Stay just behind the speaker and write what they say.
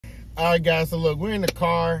All right, guys. So look, we're in the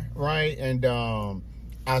car, right? And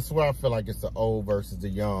I swear I feel like it's the old versus the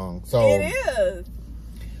young. So it is.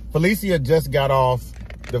 Felicia just got off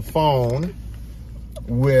the phone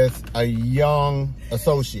with a young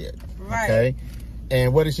associate. Right. Okay.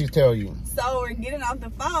 And what did she tell you? So we're getting off the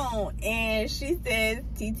phone, and she says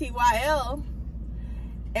TTYL.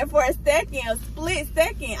 And for a split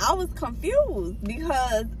second, I was confused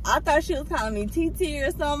because I thought she was calling me TT or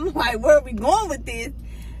something. Like, where are we going with this?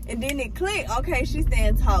 And then it clicked. Okay, she's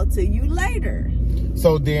saying talk to you later.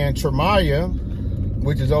 So then Tramaya,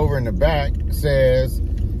 which is over in the back, says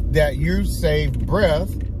that you save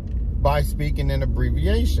breath by speaking in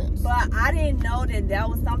abbreviations. But I didn't know that that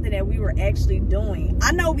was something that we were actually doing.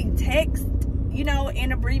 I know we text, you know,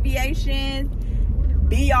 in abbreviations.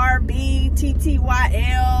 BRB,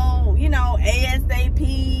 TTYL, you know,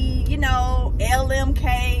 ASAP, you know,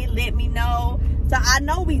 LMK, let me know. So I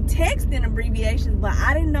know we text in abbreviations, but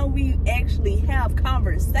I didn't know we actually have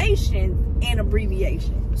conversations in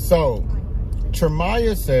abbreviations. So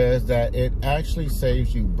Tramaya says that it actually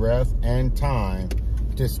saves you breath and time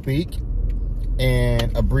to speak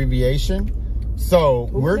in abbreviation. So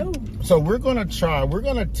we're gonna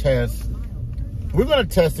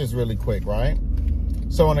test this really quick, right?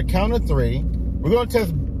 So on the count of 3, we're going to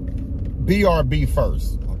test BRB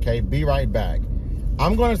first, okay? Be right back.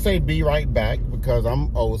 I'm going to say be right back because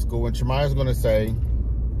I'm old school, and Tramaya's going to say,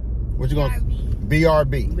 what you going to say?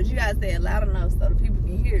 BRB. But you got to say it loud enough so the people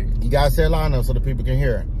can hear it. You got to say it loud enough so the people can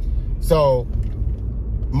hear it. So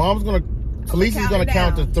Felicia's going to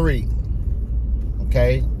count to 3,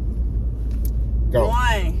 okay? Go.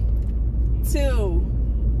 1,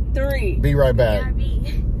 2, 3. Be right back.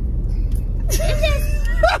 BRB.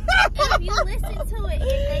 If you listen to it,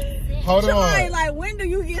 it makes sense. Hold on. Like, when do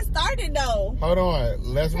you get started, though? Hold on.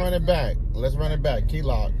 Let's run it back. Let's run it back. Key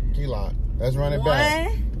lock. Let's run it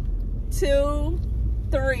back. 1, 2,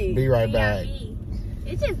 3. Be right back.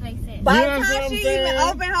 It just makes sense. By You the know what time I'm she saying? even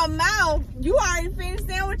opened her mouth, you already finished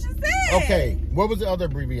saying what you said. Okay. What was the other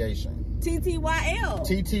abbreviation? TTYL.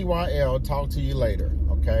 TTYL, talk to you later,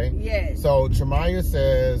 okay? Yes. So Tramaya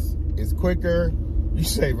says it's quicker, you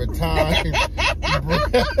saving time,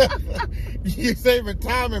 you saving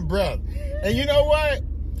time and breath. And you know what?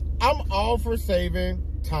 I'm all for saving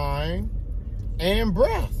time and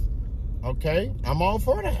breath, okay? I'm all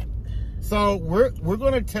for that. So we're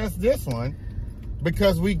going to test this one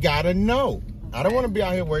because we got to know. I don't want to be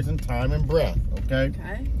out here wasting time and breath, okay?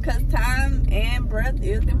 Okay. Because time and breath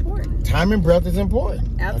is important. Time and breath is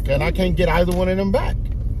important. Absolutely. Okay, and I can't get either one of them back.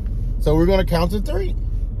 So we're going to count to 3.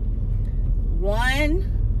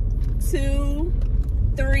 1, 2,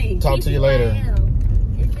 3. Talk to you later.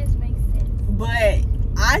 It just makes sense. But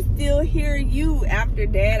I still hear you after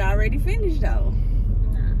Dad already finished, though.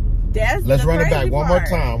 That's Let's the run it back crazy one part.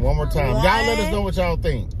 more time. Y'all let us know what y'all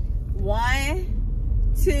think.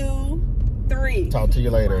 1, 2, 3. Talk to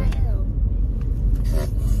you later.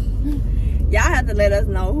 Y'all have to let us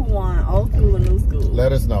know who won, old school or new school.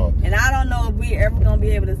 Let us know. And I don't know if we're ever going to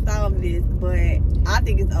be able to solve this, but I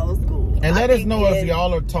think it's old school. And let us know if it's-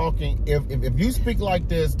 y'all are talking, if you speak like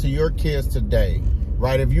this to your kids today,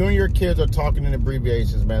 right? If you and your kids are talking in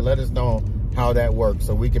abbreviations, man, let us know how that works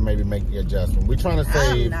so we can maybe make the adjustment. We're trying to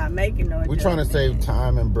save. I'm not making no We're trying to save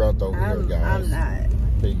time and breath over here, guys. I'm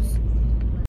not. Peace.